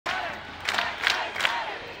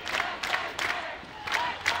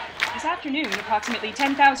This afternoon, approximately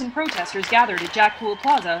 10,000 protesters gathered at Jackpool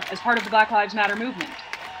Plaza as part of the Black Lives Matter movement.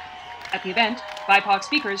 At the event, BIPOC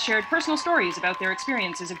speakers shared personal stories about their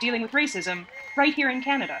experiences of dealing with racism right here in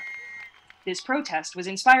Canada. This protest was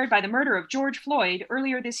inspired by the murder of George Floyd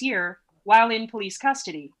earlier this year while in police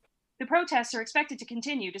custody. The protests are expected to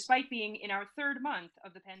continue despite being in our third month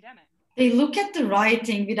of the pandemic. They look at the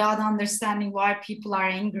rioting without understanding why people are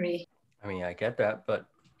angry. I mean, I get that, but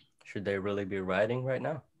should they really be rioting right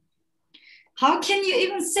now? How can you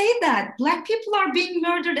even say that? Black people are being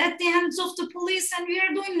murdered at the hands of the police and we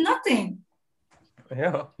are doing nothing.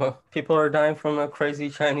 Yeah, well, people are dying from a crazy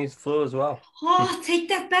Chinese flu as well. Oh, take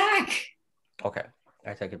that back. Okay,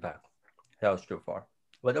 I take it back. That was too far.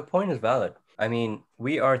 But the point is valid. I mean,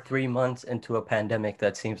 we are 3 months into a pandemic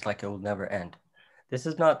that seems like it will never end. This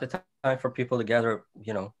is not the time for people to gather,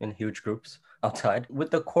 in huge groups outside.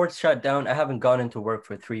 With the courts shut down, I haven't gone into work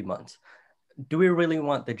for 3 months. Do we really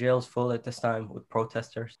want the jails full at this time with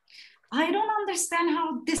protesters? I don't understand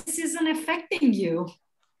how this isn't affecting you.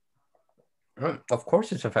 Of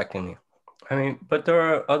course it's affecting me. I mean, but there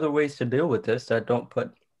are other ways to deal with this that don't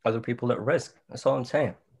put other people at risk. That's all I'm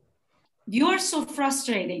saying. You're so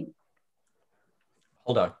frustrating.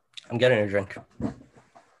 Hold on. I'm getting a drink.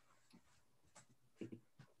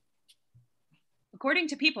 According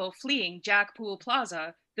to people fleeing Jackpool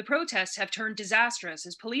Plaza, the protests have turned disastrous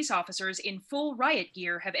as police officers in full riot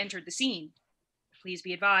gear have entered the scene. Please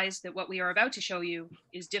be advised that what we are about to show you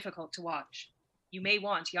is difficult to watch. You may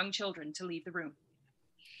want young children to leave the room.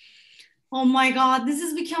 Oh my God, this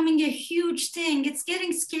is becoming a huge thing. It's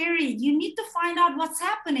getting scary. You need to find out what's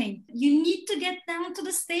happening. You need to get down to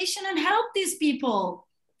the station and help these people.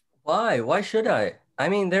 Why? Why should I? I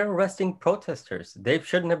mean, they're arresting protesters. They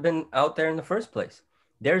shouldn't have been out there in the first place.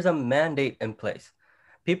 There's a mandate in place.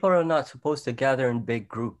 People are not supposed to gather in big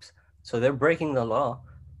groups. So they're breaking the law.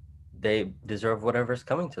 They deserve whatever's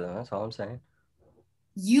coming to them. That's all I'm saying.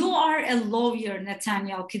 You are a lawyer,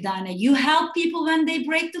 Nathaniel Kidana. You help people when they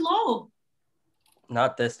break the law.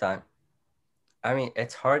 Not this time. I mean,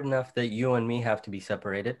 it's hard enough that you and me have to be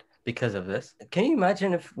separated because of this. Can you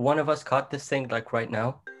imagine if one of us caught this thing like right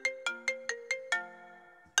now?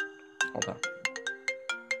 Hold on.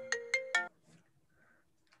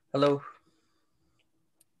 Hello.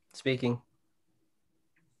 Speaking.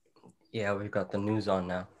 Yeah, we've got the news on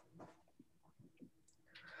now.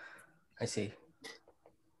 I see.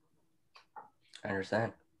 I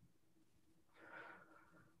understand.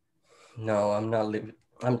 No, I'm not leaving.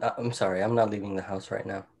 I'm sorry. I'm not leaving the house right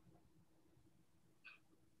now.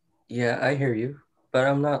 Yeah, I hear you, but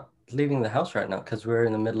I'm not leaving the house right now because we're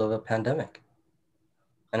in the middle of a pandemic.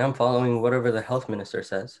 And I'm following whatever the health minister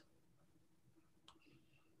says.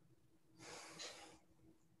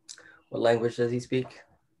 What language does he speak?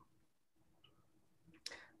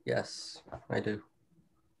 Yes, I do.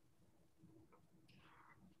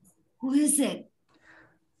 Who is it?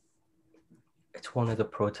 It's one of the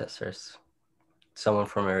protesters. Someone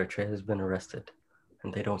from Eritrea has been arrested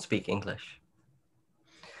and they don't speak English.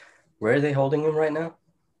 Where are they holding him right now?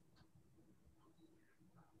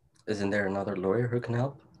 Isn't there another lawyer who can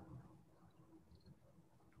help?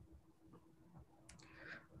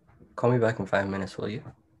 Call me back in 5 minutes, will you?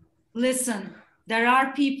 Listen, there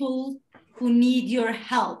are people who need your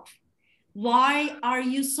help. Why are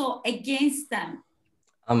you so against them?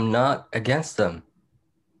 I'm not against them.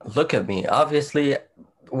 Look at me. Obviously,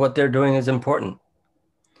 what they're doing is important.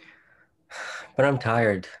 But I'm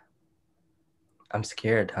tired. I'm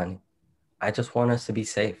scared, honey. I just want us to be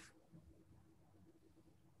safe.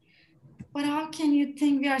 But how can you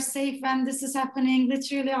think we are safe when this is happening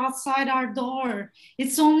literally outside our door?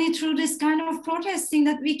 It's only through this kind of protesting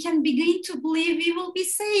that we can begin to believe we will be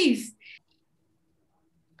safe.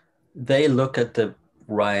 They look at the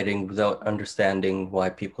rioting without understanding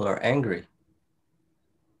why people are angry.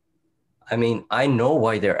 I mean, I know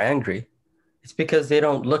why they're angry. It's because they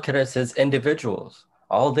don't look at us as individuals.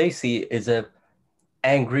 All they see is a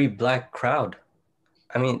angry black crowd.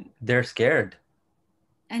 I mean, they're scared.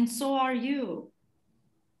 And so are you.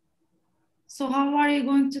 So how are you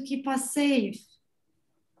going to keep us safe?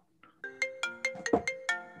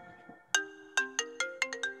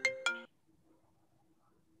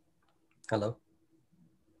 Hello?